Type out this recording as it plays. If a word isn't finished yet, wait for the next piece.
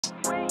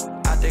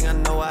I think I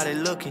know how they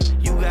looking.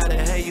 You gotta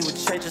hate you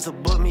with changes to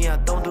book me. I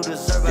don't do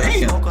dessert, but I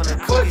smoke on the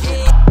cookies.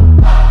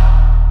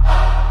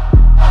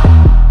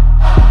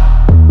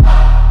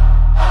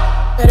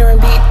 Veteran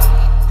beat.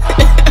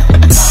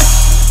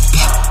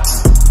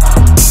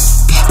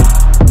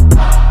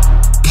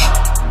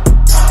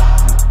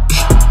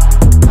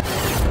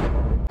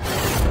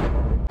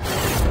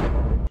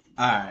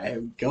 Alright, here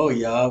we go,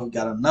 y'all. We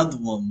got another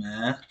one,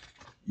 man.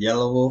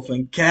 Yelawolf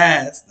and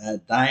Cass,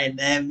 that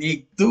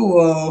dynamic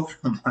duo.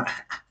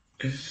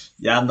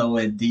 Y'all know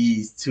when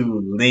these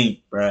two link,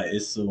 bro,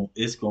 it's gonna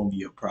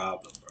be a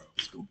problem, bro.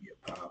 It's gonna be a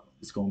problem.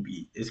 It's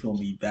gonna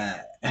be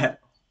bad.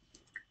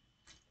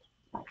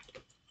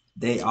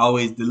 They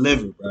always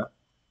deliver, bro.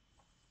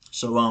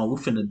 So we're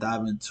finna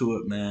dive into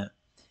it, man.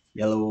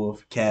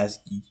 Yelawolf,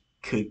 Caskey,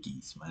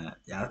 cookies, man.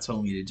 Y'all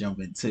told me to jump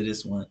into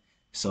this one,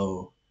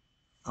 so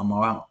I'm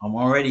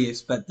already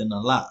expecting a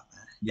lot,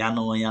 man. Y'all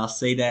know when y'all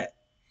say that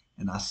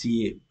and I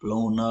see it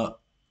blown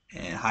up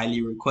and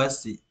highly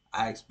requested,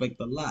 I expect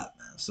a lot,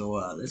 man. So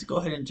let's go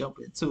ahead and jump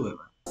into it,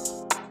 man.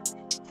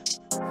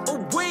 Oh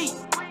wait,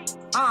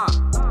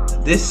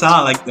 This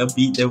sound like the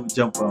beat they would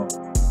jump on.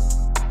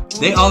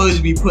 They always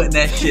be putting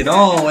that shit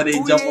on when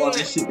they jump on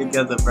this shit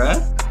together, bruh.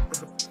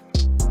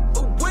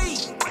 oh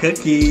wait,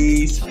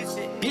 Cookies.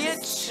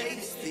 bitch.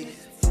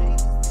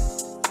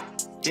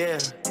 Yeah.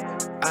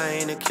 I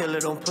ain't a killer,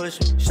 don't push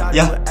me. Shawty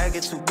would act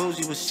it too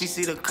bougie, but she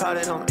see the car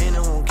that I'm in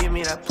and won't give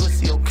me that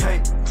pussy, okay?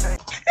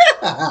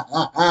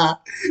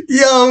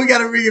 Yo, we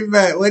gotta bring it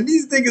back. When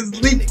these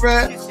niggas leak,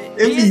 bruh,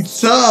 it be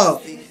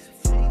tough.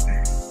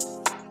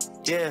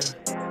 Yeah,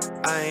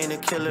 I ain't a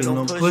killer,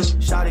 don't push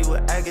me. Shawty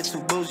would act it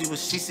too bougie, but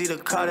she see the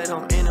car that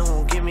I'm in and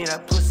won't give me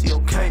that pussy,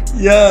 okay?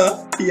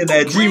 Yeah, he in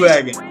that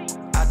G-Wagon.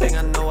 I think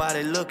I know how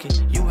they looking.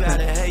 You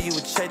gotta hate you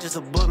with changes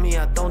to book me.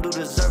 I don't do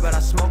dessert, but I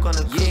smoke on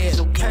the cookies,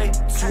 okay?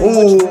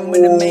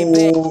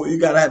 Oh, you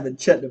gotta have a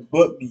check to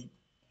book me.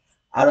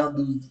 I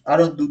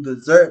don't do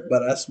dessert,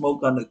 but I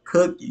smoke on the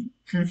cookie.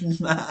 She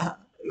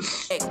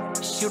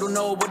don't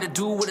know what to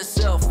do with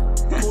herself.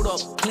 Pulled up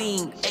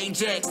clean,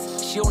 Ajax.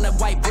 She on that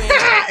white bread.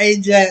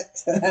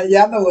 Ajax.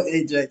 Y'all know what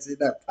Ajax is,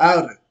 that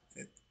powder.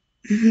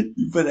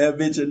 You put that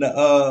bitch in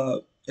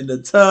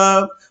the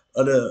tub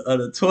or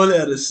the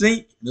toilet or the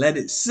sink, let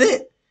it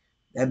sit.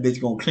 That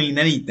bitch gonna clean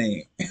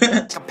anything.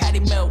 Patty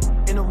melt.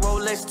 In a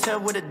Rolex,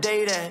 tell where the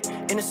date at.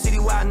 In the city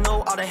where I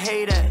know all the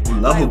hate at.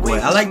 Loverboy,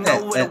 I like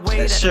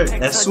that shirt,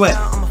 that sweat.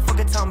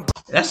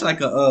 That's like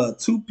a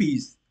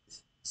two-piece.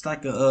 It's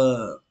like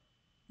a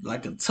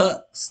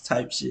tux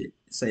type shit.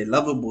 Say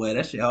Loverboy,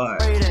 that shit hard.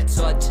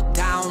 Touch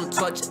down,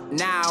 touch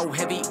now.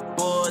 Heavy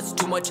buzz,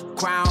 too much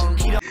crown.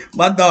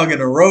 My dog in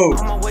the road.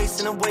 On my waist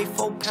and I weigh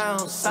 4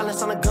 pounds.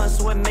 Silence on the gun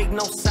so it make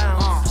no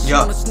sound. She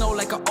on the snow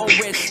like an old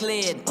red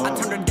sled. I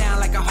turned her down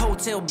like a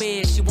hotel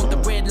bed. She want the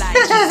red light.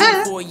 She's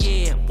in for a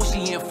year. What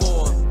she in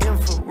for?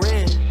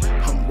 Infrared.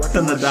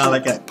 Turn her down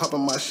like that.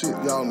 Popping my shit,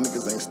 y'all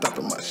niggas ain't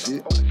stopping my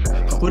shit.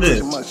 Who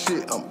this? My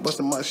shit, I'm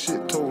busting my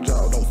shit. Told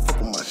y'all don't fuck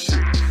with my shit.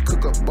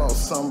 Cook up about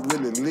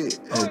something really lit.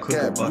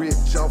 Got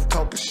rich off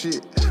talking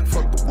shit.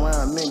 Fuck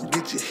around and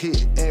get your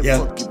hit. And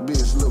fuck your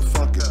bitch, little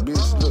funky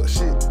bitch. Look,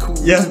 shit cool.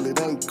 It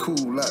ain't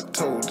cool. I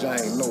told you I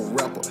ain't no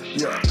rapper.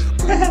 Yeah.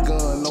 Put your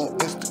gun on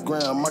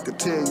Instagram. I can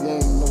tell you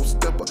ain't no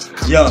stepper.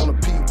 On a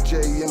PJ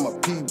in my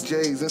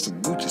PJs and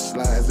some Gucci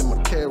slides. And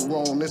my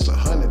Caron, it's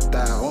 100,000.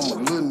 I'm a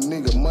little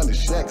nigga, money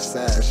shack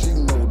size. She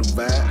know the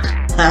vibe.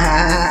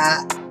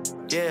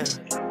 Yeah.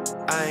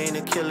 I ain't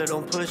a killer,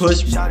 don't push me.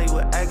 Shawty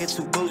would act it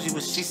too bougie,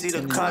 but she see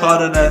the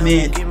car that I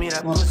mean. Give me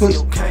that pussy,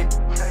 okay?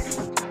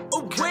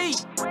 Oh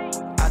wait,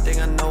 I think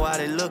I know how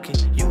they looking.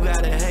 You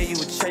gotta hate you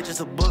with changes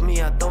to book me.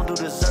 I don't do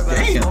dessert, but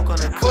I smoke on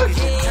the cookies.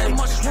 Yeah,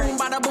 mushroom,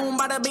 bada boom,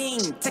 bada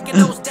bing. Taking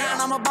those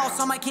down, I'm a boss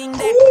on my king. Ooh,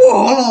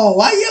 hold on,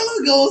 why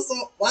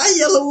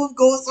Yelawolf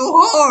going so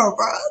hard,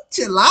 bro?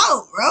 Chill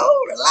out, bro.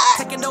 Relax.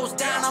 Taking those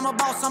down, I'm a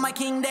boss on my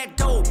king that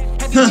dope.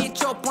 Heavy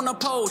bitch up on the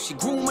pole. She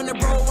grooming the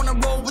bro on the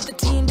road with the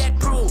team that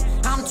crew.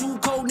 I'm too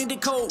cold, need the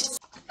coat.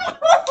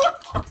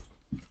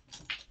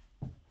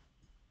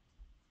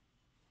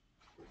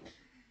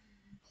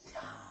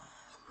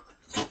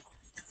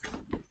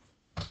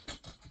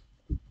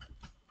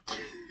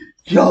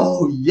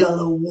 Yo,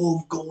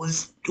 Yelawolf going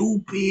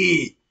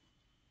stupid.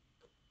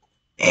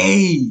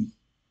 Hey.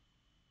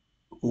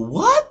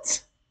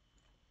 What?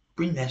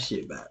 Bring that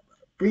shit back, bro.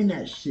 Bring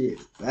that shit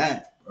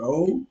back,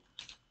 bro.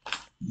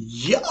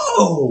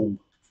 Yo.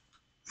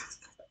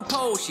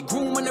 She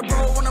grooming the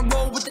bro on the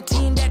road with the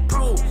team that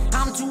pro.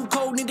 I'm too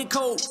cold, need the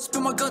coat.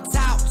 Spill my guts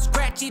out,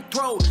 scratchy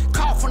throat.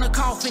 Cough on a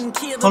coffin,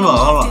 kill the hold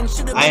on.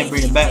 I ain't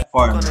bringing back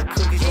far enough.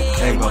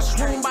 There you go.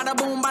 Mushroom, bada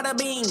boom, bada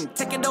bing.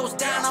 Taking those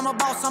down, I'm a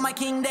boss on my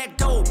king that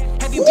dope.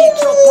 Heavy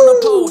bitch up on the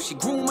pole. She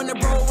grooming the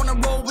bro on the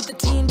road with the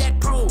team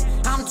that pro.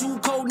 I'm too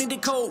cold, need the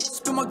coat.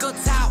 Spill my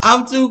guts out.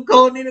 I'm too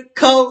cold, need a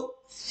coat.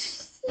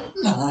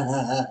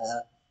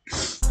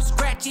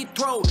 Scratchy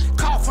throat,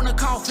 cough on a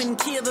coffin,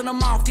 killing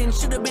them often.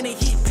 Should have been a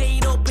hit,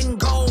 paid up in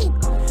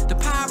gold. The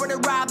pirate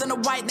arrived in a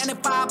white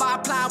 95. I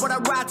apply what I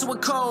ride to a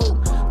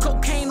cold.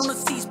 Cocaine on the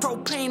seats.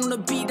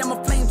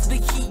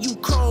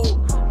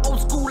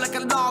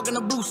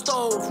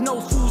 No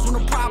fools on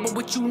the problem,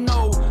 what you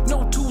know.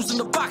 No tools in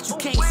the box, you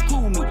can't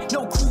screw me.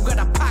 No crew got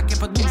a pocket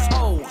for loose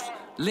holes.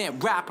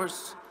 Limp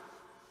rappers.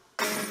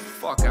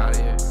 Fuck out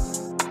of here.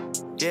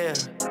 Yeah.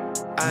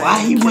 Why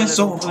he went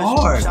so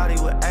hard?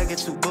 Shawty with agate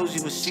too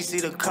bougie, but she see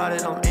the car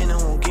that I'm in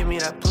and won't give me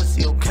that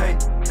pussy, okay?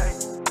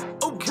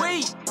 Oh,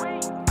 wait.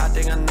 I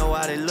think I know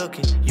how they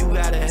looking. You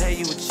gotta hate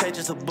you with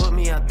changes to book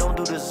me. I don't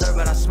do dessert,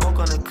 but I smoke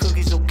on the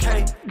cookies,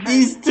 okay?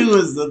 These two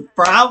is the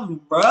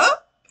problem, bruh.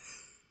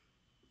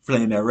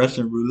 Playing that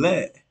Russian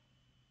roulette.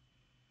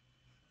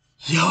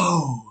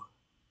 Yo.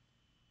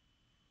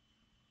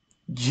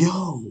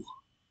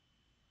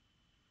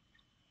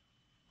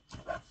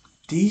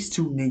 These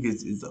two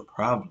niggas is a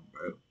problem,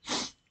 bro.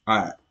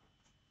 Alright.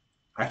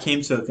 I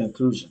came to a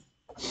conclusion.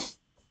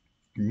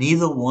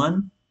 Neither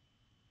one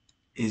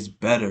is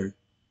better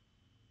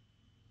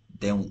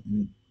than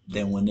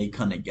when they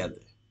come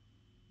together.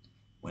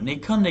 When they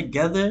come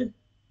together,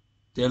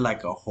 they're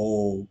like a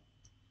whole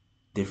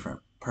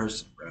different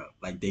person, bro.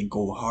 Like they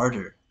go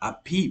harder. I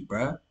peep,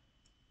 bro.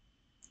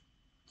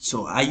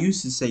 So I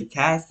used to say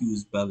Caskey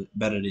was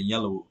better than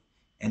Yelawolf.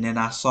 And then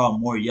I saw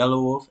more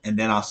Yelawolf, and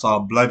then I saw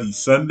Bloody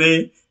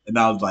Sunday, and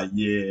I was like,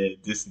 yeah,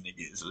 this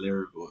nigga is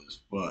lyrical as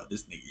fuck.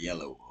 This nigga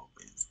Yelawolf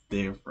is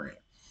different.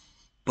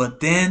 But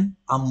then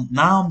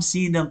I'm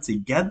seeing them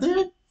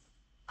together.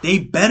 They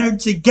better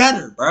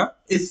together, bro.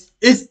 It's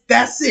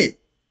that's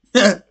it.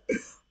 But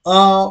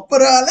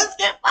let's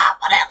get five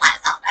for that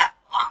lights on that.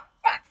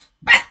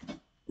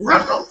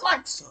 Run those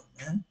lights up,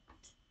 man.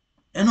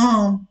 And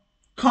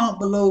comment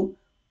below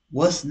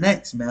what's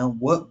next, man.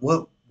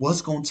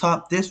 What's gonna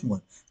top this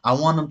one? I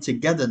want them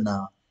together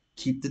now.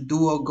 Keep the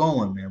duo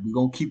going, man. We're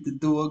gonna keep the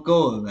duo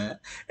going, man.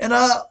 And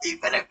we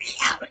finna be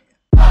out of here.